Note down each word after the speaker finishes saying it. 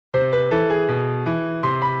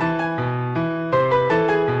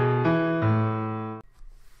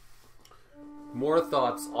more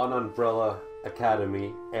thoughts on Umbrella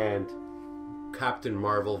Academy and Captain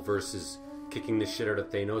Marvel versus kicking the shit out of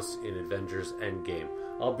Thanos in Avengers Endgame.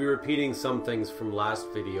 I'll be repeating some things from last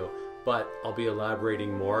video, but I'll be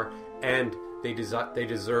elaborating more, and they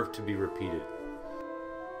deserve to be repeated.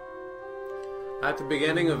 At the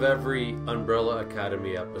beginning of every Umbrella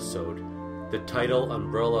Academy episode, the title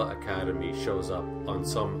Umbrella Academy shows up on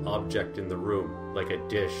some object in the room, like a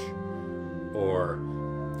dish, or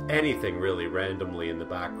anything really randomly in the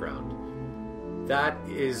background. That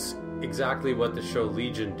is exactly what the show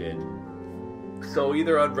Legion did. So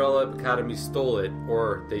either Umbrella Academy stole it,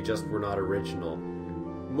 or they just were not original.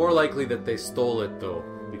 More likely that they stole it though,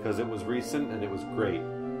 because it was recent and it was great.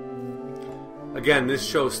 Again, this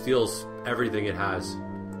show steals everything it has.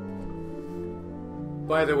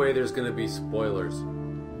 By the way, there's going to be spoilers.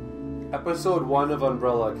 Episode 1 of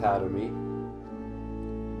Umbrella Academy,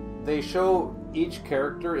 they show each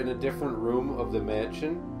character in a different room of the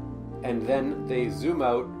mansion, and then they zoom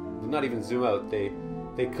out, not even zoom out, they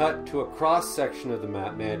cut to a cross section of the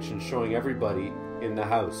mansion showing everybody in the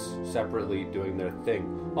house separately doing their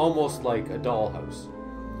thing, almost like a dollhouse.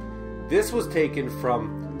 This was taken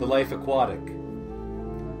from The Life Aquatic,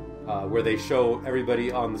 where they show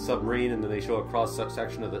everybody on the submarine and then they show a cross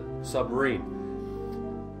section of the submarine.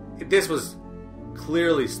 This was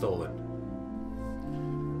clearly stolen.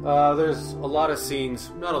 There's a lot of scenes,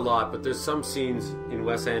 not a lot, but there's some scenes in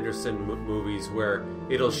Wes Anderson movies where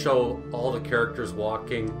it'll show all the characters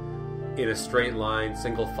walking in a straight line,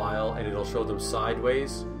 single file, and it'll show them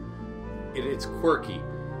sideways. It's quirky.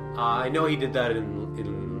 I know he did that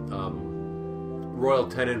in Royal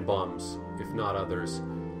Tenenbaums, if not others.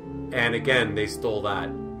 And again, they stole that.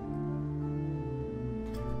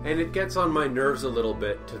 And it gets on my nerves a little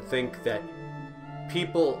bit to think that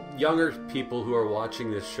people, younger people who are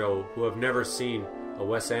watching this show, who have never seen a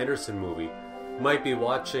Wes Anderson movie, might be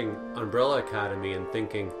watching Umbrella Academy and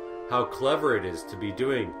thinking how clever it is to be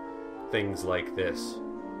doing things like this.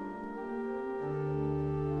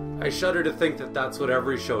 I shudder to think that that's what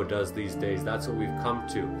every show does these days. That's what we've come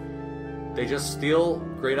to. They just steal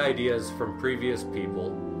great ideas from previous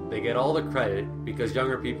people. They get all the credit because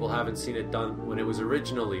younger people haven't seen it done when it was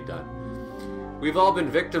originally done. We've all been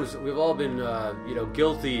victims. We've all been,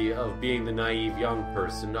 guilty of being the naive young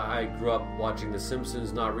person. I grew up watching The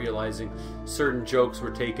Simpsons, not realizing certain jokes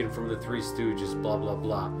were taken from the Three Stooges, blah blah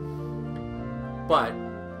blah. But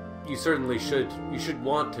you certainly should. You should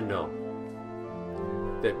want to know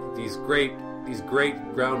that these great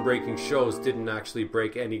groundbreaking shows didn't actually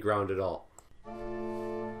break any ground at all.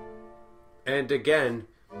 And again,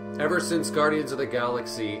 ever since Guardians of the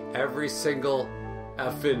Galaxy, every single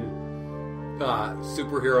effing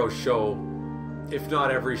superhero show, if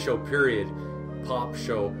not every show period, pop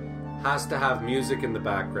show, has to have music in the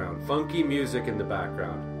background, funky music in the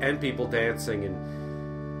background, and people dancing, and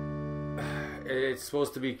it's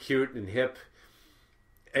supposed to be cute and hip,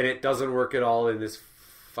 and it doesn't work at all in this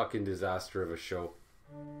fucking disaster of a show.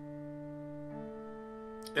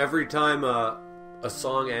 Every time a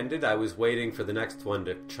song ended, I was waiting for the next one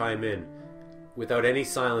to chime in without any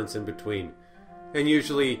silence in between. And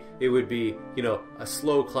usually it would be, a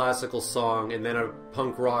slow classical song, and then a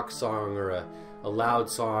punk rock song, or a loud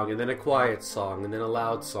song, and then a quiet song, and then a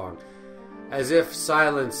loud song. As if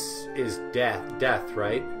silence is death,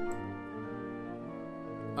 right?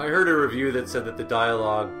 I heard a review that said that the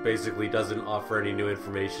dialogue basically doesn't offer any new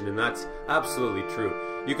information, and that's absolutely true.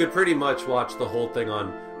 You could pretty much watch the whole thing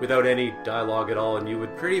without any dialogue at all, and you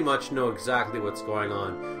would pretty much know exactly what's going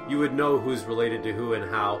on. You would know who's related to who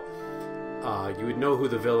and how. You would know who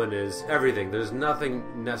the villain is, everything. There's nothing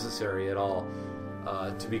necessary at all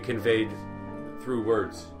to be conveyed through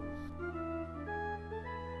words.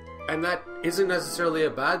 And that isn't necessarily a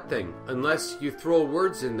bad thing, unless you throw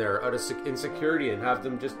words in there out of insecurity and have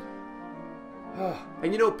them just...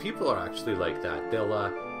 And people are actually like that.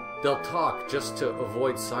 They'll talk just to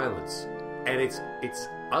avoid silence. And it's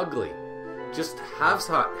ugly. Just have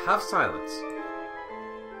silence.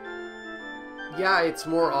 Yeah, it's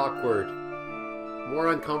more awkward,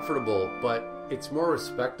 more uncomfortable, but it's more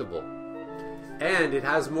respectable. And it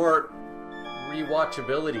has more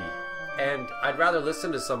rewatchability. And I'd rather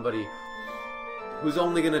listen to somebody who's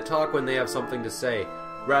only going to talk when they have something to say,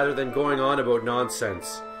 rather than going on about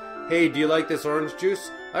nonsense. Hey, do you like this orange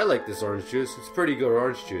juice? I like this orange juice. It's pretty good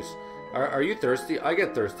orange juice. Are you thirsty? I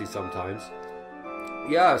get thirsty sometimes.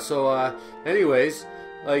 Yeah, so, anyways,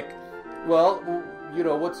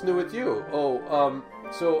 what's new with you?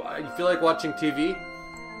 So you feel like watching TV?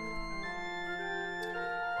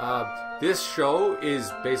 This show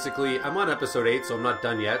is basically, I'm on episode 8, so I'm not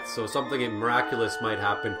done yet, so something miraculous might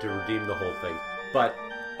happen to redeem the whole thing. But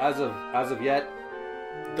as of yet,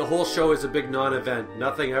 the whole show is a big non-event.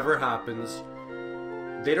 Nothing ever happens.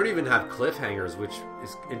 They don't even have cliffhangers, which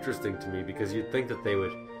is interesting to me because you'd think that they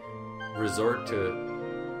would resort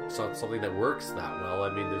to something that works that well. I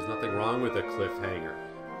mean, there's nothing wrong with a cliffhanger.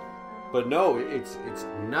 But no, it's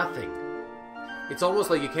nothing. It's almost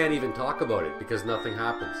like you can't even talk about it because nothing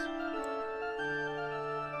happens.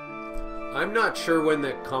 I'm not sure when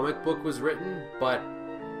that comic book was written, but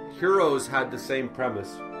Heroes had the same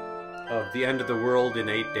premise of the end of the world in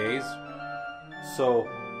 8 days. So,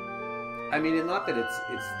 I mean, not that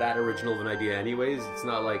it's that original of an idea anyways. It's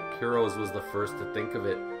not like Heroes was the first to think of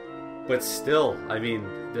it. But still, I mean,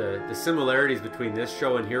 the similarities between this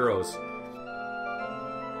show and Heroes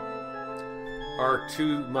are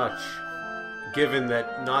too much, given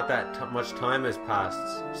that not that much time has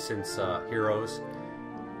passed since Heroes.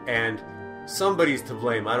 And somebody's to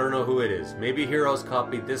blame. I don't know who it is. Maybe Heroes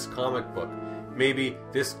copied this comic book. Maybe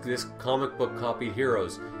this comic book copied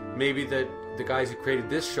Heroes. Maybe the guys who created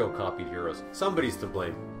this show copied Heroes. Somebody's to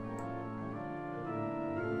blame.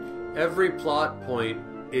 Every plot point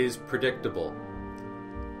is predictable.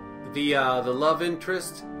 The love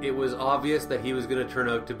interest, it was obvious that he was going to turn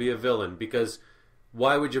out to be a villain, because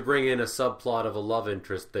why would you bring in a subplot of a love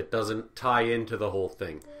interest that doesn't tie into the whole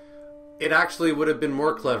thing? It actually would have been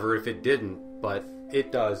more clever if it didn't, but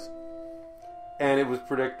it does. And it was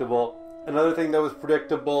predictable. Another thing that was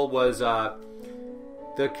predictable was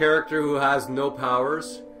the character who has no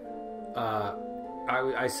powers.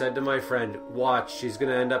 I said to my friend, watch, she's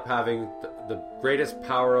going to end up having the greatest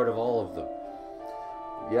power out of all of them.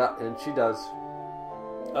 Yeah, and she does.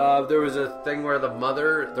 There was a thing where the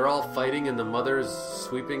mother, they're all fighting and the mother's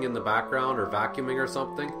sweeping in the background or vacuuming or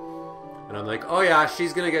something. And I'm like, oh yeah,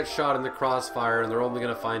 she's going to get shot in the crossfire and they're only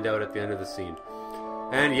going to find out at the end of the scene.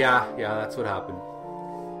 And yeah, that's what happened.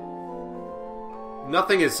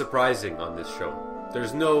 Nothing is surprising on this show.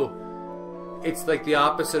 There's no... It's like the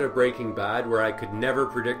opposite of Breaking Bad, where I could never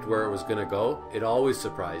predict where it was going to go. It always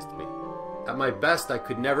surprised me. At my best, I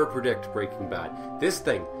could never predict Breaking Bad. This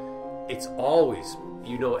thing, it's always...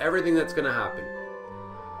 You know everything that's going to happen.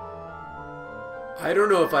 I don't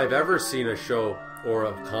know if I've ever seen a show or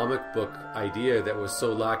a comic book idea that was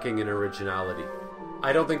so lacking in originality.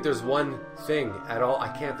 I don't think there's one thing at all. I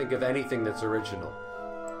can't think of anything that's original.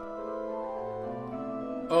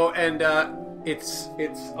 Oh, and it's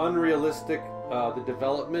unrealistic. The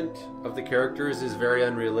development of the characters is very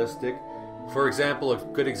unrealistic. For example, a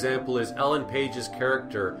good example is Ellen Page's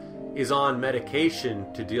character is on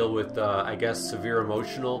medication to deal with, I guess, severe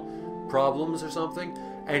emotional problems or something.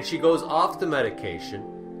 And she goes off the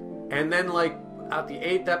medication. And then, like, at the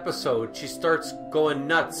 8th episode, she starts going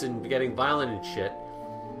nuts and getting violent and shit.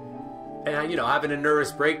 And, you know, having a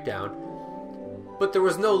nervous breakdown. But there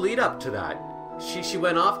was no lead up to that. She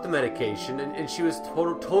went off the medication and she was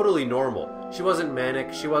totally normal. She wasn't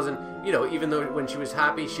manic. She wasn't, you know, even though when she was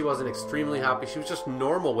happy, she wasn't extremely happy. She was just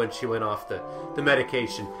normal when she went off the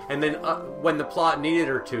medication. And then when the plot needed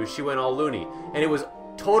her to, she went all loony. And it was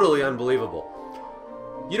totally unbelievable.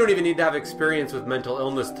 You don't even need to have experience with mental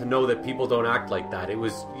illness to know that people don't act like that. It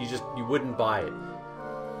was, you wouldn't buy it.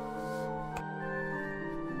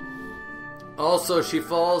 Also, she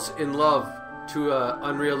falls in love to an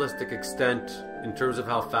unrealistic extent in terms of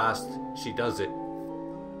how fast she does it.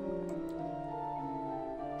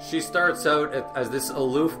 She starts out as this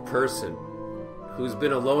aloof person who's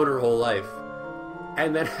been alone her whole life.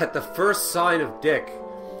 And then at the first sign of dick,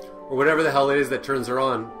 or whatever the hell it is that turns her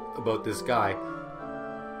on about this guy,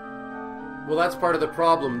 well, that's part of the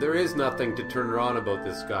problem. There is nothing to turn her on about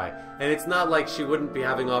this guy. And it's not like she wouldn't be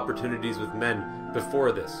having opportunities with men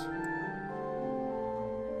before this.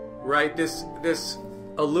 Right? This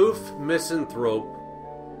aloof misanthrope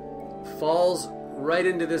falls right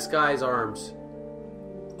into this guy's arms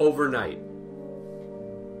overnight.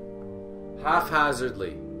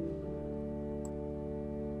 Haphazardly.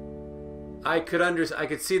 I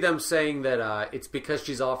could see them saying that it's because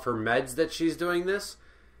she's off her meds that she's doing this,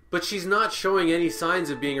 but she's not showing any signs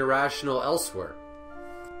of being irrational elsewhere.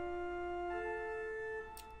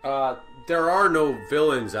 There are no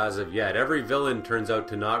villains as of yet. Every villain turns out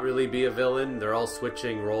to not really be a villain. They're all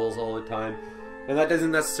switching roles all the time. And that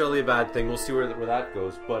isn't necessarily a bad thing. We'll see where that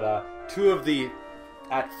goes. But two of the,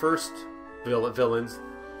 at first, villains,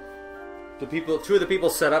 two of the people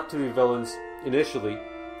set up to be villains initially,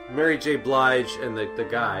 Mary J. Blige and the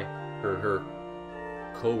guy, her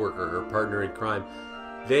co-worker, her partner in crime,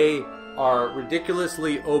 they are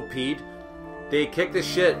ridiculously OP'd. They kick the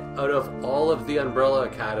shit out of all of the Umbrella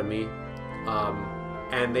Academy,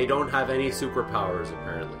 and they don't have any superpowers,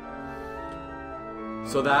 apparently.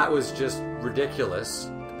 So that was just ridiculous.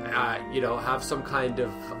 Have some kind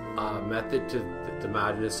of method to the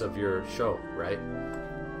madness of your show, right?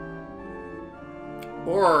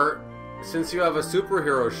 Or, since you have a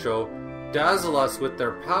superhero show, dazzle us with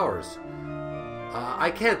their powers.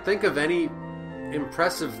 I can't think of any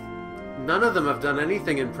impressive... None of them have done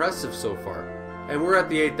anything impressive so far. And we're at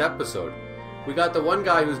the 8th episode. We got the one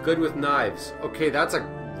guy who's good with knives. Okay, that's a...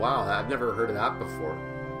 Wow, I've never heard of that before.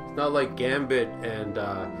 It's not like Gambit and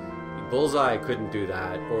Bullseye couldn't do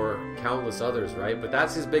that, or countless others, right? But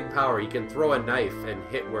that's his big power. He can throw a knife and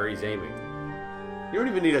hit where he's aiming. You don't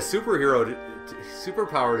even need a superpower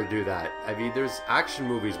to do that. I mean, there's action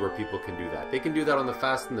movies where people can do that. They can do that on The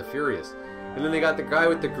Fast and the Furious. And then they got the guy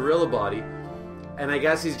with the gorilla body, and I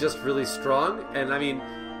guess he's just really strong. And I mean,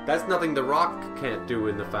 that's nothing The Rock can't do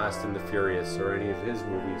in The Fast and the Furious or any of his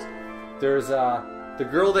movies. There's the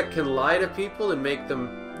girl that can lie to people and make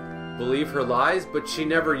them believe her lies, but she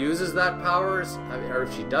never uses that power. I mean, or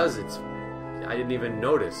if she does, I didn't even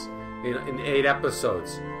notice in 8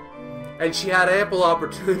 episodes. And she had ample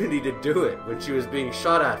opportunity to do it when she was being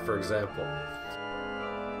shot at, for example.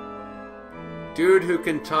 Dude who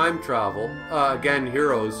can time travel, again,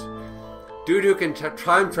 heroes. Dude who can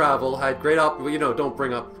time travel had great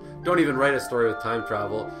don't even write a story with time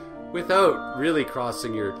travel without really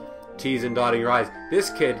crossing your T's and dotting your I's. This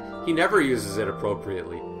kid, he never uses it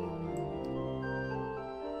appropriately.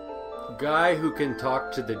 Guy who can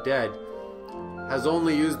talk to the dead has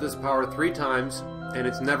only used this power 3 times, and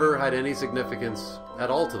it's never had any significance at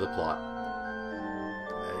all to the plot.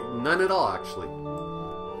 None at all, actually.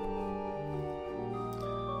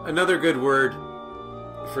 Another good word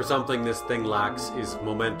for something this thing lacks is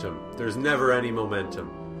momentum. There's never any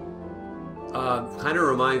momentum. Kind of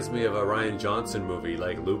reminds me of a Rian Johnson movie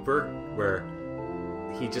like Looper, where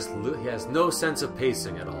he has no sense of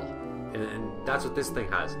pacing at all. And that's what this thing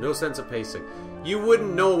has. No sense of pacing. You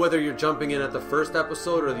wouldn't know whether you're jumping in at the 1st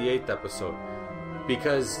episode or the 8th episode,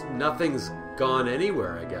 because nothing's gone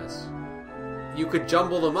anywhere, I guess. You could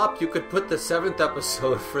jumble them up. You could put the 7th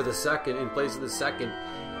episode for the 2nd in place of the 2nd,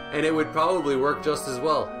 and it would probably work just as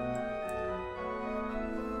well.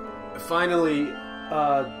 Finally,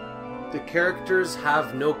 the characters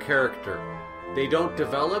have no character. They don't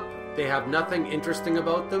develop. They have nothing interesting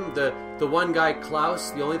about them. The one guy,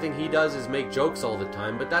 Klaus, the only thing he does is make jokes all the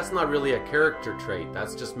time, but that's not really a character trait.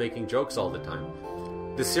 That's just making jokes all the time.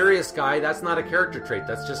 The serious guy, that's not a character trait.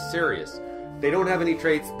 That's just serious. They don't have any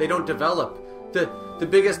traits. They don't develop. The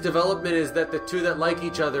biggest development is that the two that like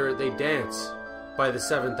each other, they dance by the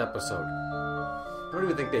 7th episode. I don't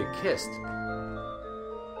even think they kissed.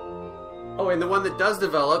 Oh, and the one that does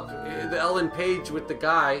develop, the Ellen Page with the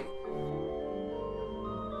guy,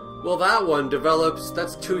 well, that one develops,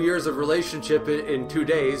 that's 2 years of relationship in 2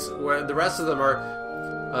 days, where the rest of them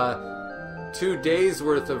are 2 days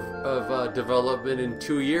worth of development in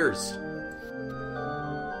 2 years.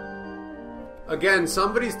 Again,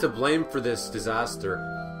 somebody's to blame for this disaster.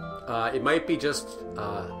 It might be just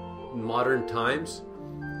modern times.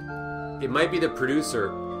 It might be the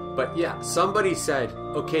producer. But yeah, somebody said,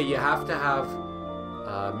 okay, you have to have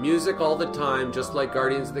music all the time, just like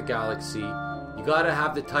Guardians of the Galaxy. You gotta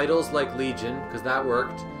have the titles like Legion, because that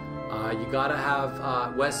worked. You gotta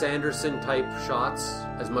have Wes Anderson type shots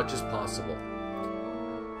as much as possible.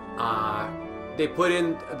 They put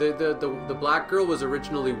in the black girl was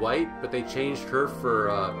originally white, but they changed her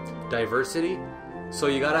for diversity. So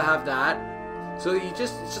you gotta have that. So it's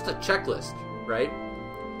just a checklist, right?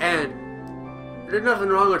 And there's nothing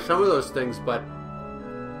wrong with some of those things, but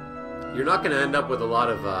you're not gonna end up with a lot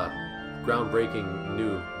of groundbreaking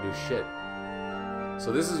new shit.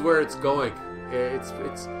 So this is where it's going. It's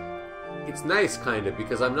nice, kind of,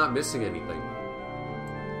 because I'm not missing anything.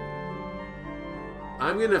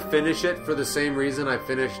 I'm gonna finish it for the same reason I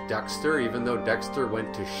finished Dexter, even though Dexter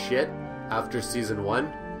went to shit after season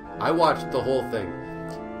 1. I watched the whole thing.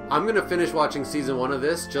 I'm gonna finish watching season 1 of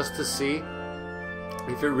this just to see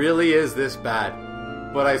if it really is this bad.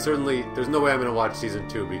 But there's no way I'm gonna watch season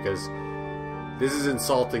 2, because this is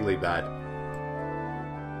insultingly bad.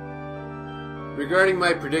 Regarding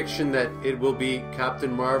my prediction that it will be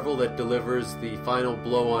Captain Marvel that delivers the final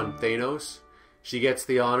blow on Thanos, she gets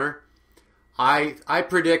the honor. I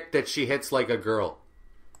predict that she hits like a girl.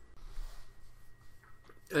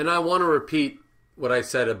 And I want to repeat what I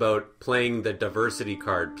said about playing the diversity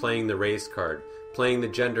card, playing the race card, playing the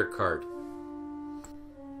gender card.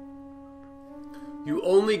 You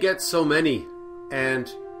only get so many,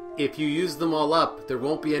 and if you use them all up, there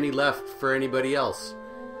won't be any left for anybody else.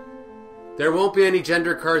 There won't be any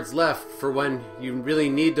gender cards left for when you really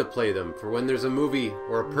need to play them, for when there's a movie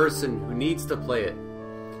or a person who needs to play it.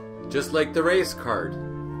 Just like the race card.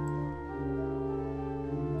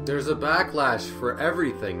 There's a backlash for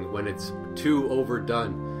everything when it's too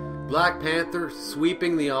overdone. Black Panther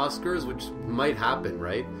sweeping the Oscars, which might happen,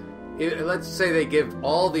 right? Let's say they give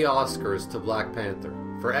all the Oscars to Black Panther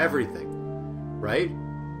for everything, right?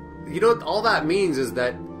 You know, all that means is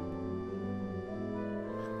that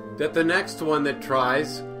the next one that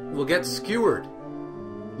tries will get skewered.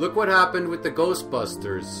 Look what happened with the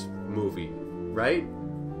Ghostbusters movie, right?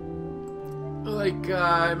 Like,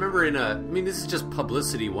 I remember this is just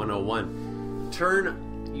publicity 101.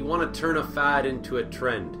 You want to turn a fad into a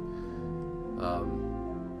trend.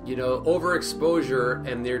 Overexposure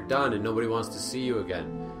and they're done and nobody wants to see you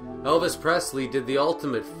again. Elvis Presley did the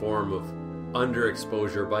ultimate form of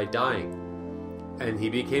underexposure by dying. And he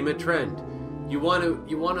became a trend. You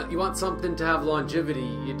want something to have longevity,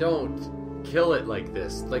 you don't kill it like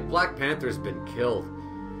this. Like Black Panther's been killed.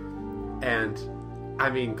 And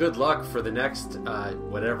good luck for the next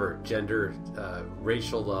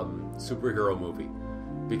racial superhero movie.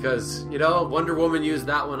 Because, Wonder Woman used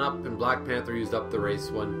that one up and Black Panther used up the race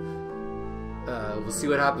one. We'll see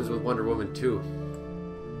what happens with Wonder Woman 2.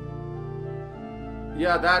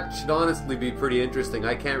 Yeah, that should honestly be pretty interesting.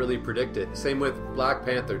 I can't really predict it. Same with Black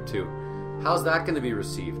Panther 2. How's that going to be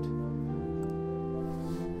received?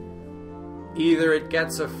 Either it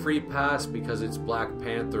gets a free pass because it's Black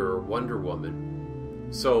Panther or Wonder Woman.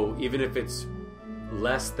 So even if it's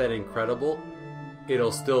less than incredible,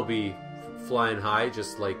 it'll still be flying high,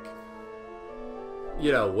 just like,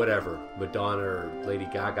 whatever Madonna or Lady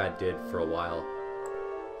Gaga did for a while.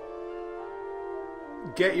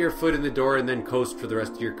 Get your foot in the door and then coast for the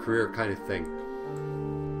rest of your career kind of thing.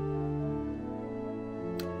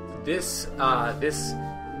 This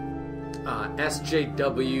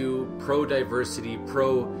SJW, pro-diversity,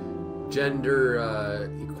 pro-gender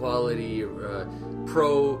equality,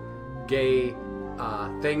 pro-gay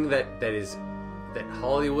thing that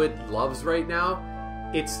Hollywood loves right now,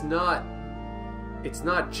 it's not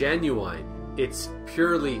genuine. It's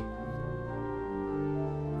purely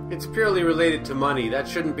related to money. That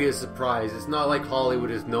shouldn't be a surprise. It's not like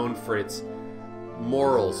Hollywood is known for its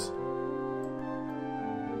morals.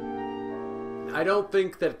 I don't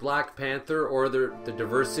think that Black Panther or the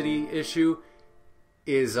diversity issue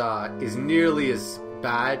is nearly as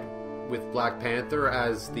bad with Black Panther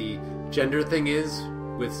as the gender thing is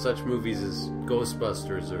with such movies as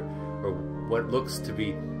Ghostbusters or what looks to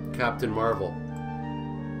be Captain Marvel.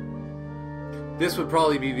 This would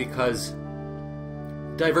probably be because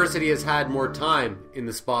diversity has had more time in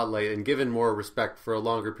the spotlight and given more respect for a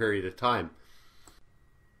longer period of time.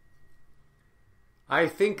 I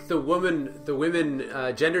think the women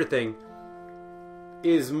gender thing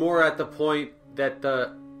is more at the point that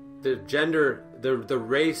the gender, the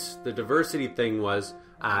race, the diversity thing was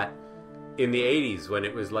at in the 80s, when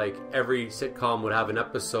it was like every sitcom would have an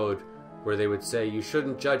episode where they would say, you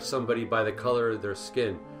shouldn't judge somebody by the color of their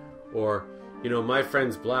skin, or, my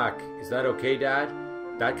friend's black, is that okay, Dad?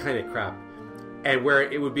 That kind of crap. And where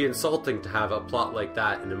it would be insulting to have a plot like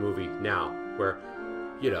that in a movie now, where,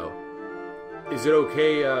 is it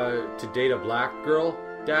okay to date a black girl,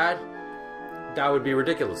 Dad? That would be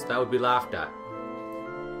ridiculous. That would be laughed at.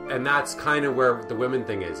 And that's kind of where the women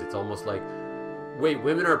thing is. It's almost like, wait,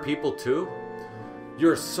 women are people too?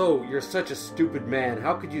 You're such a stupid man.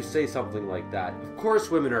 How could you say something like that? Of course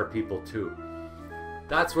women are people too.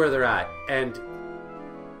 That's where they're at. And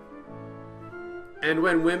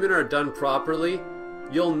when women are done properly,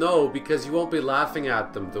 you'll know, because you won't be laughing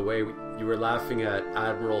at them the way you were laughing at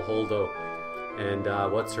Admiral Holdo and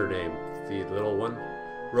what's her name? The little one?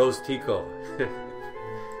 Rose Tico.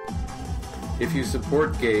 If you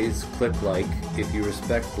support gays, click like. If you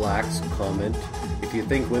respect blacks, comment. If you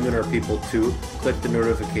think women are people too, click the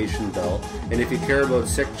notification bell. And if you care about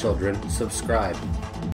sick children, subscribe.